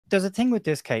there's a thing with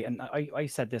this, Kate, and I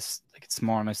said this like this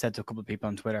morning. I said to a couple of people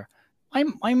on Twitter,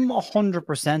 I'm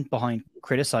 100% behind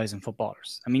criticizing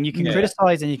footballers. I mean, you can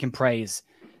criticize and you can praise.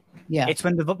 Yeah, it's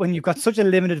when you've got such a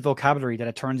limited vocabulary that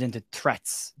it turns into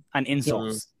threats and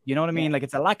insults. You know what I mean? Like,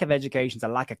 it's a lack of education, it's a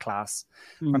lack of class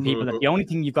from people that the only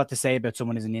thing you've got to say about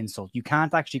someone is an insult. You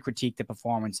can't actually critique the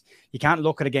performance. You can't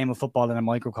look at a game of football in a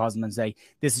microcosm and say,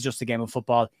 this is just a game of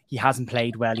football. He hasn't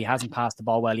played well. He hasn't passed the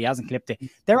ball well. He hasn't clipped it.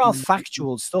 They're all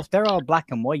factual stuff. They're all black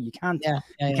and white. You can't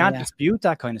dispute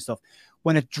that kind of stuff.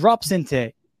 When it drops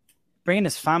into bringing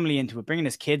his family into it, bringing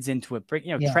his kids into it,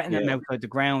 threatening them outside the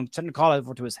ground, sending a call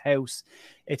over to his house,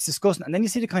 it's disgusting. And then you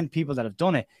see the kind of people that have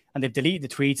done it, and they've deleted the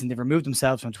tweets and they've removed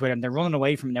themselves from Twitter, and they're running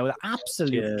away from it now. They're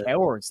absolute cowards.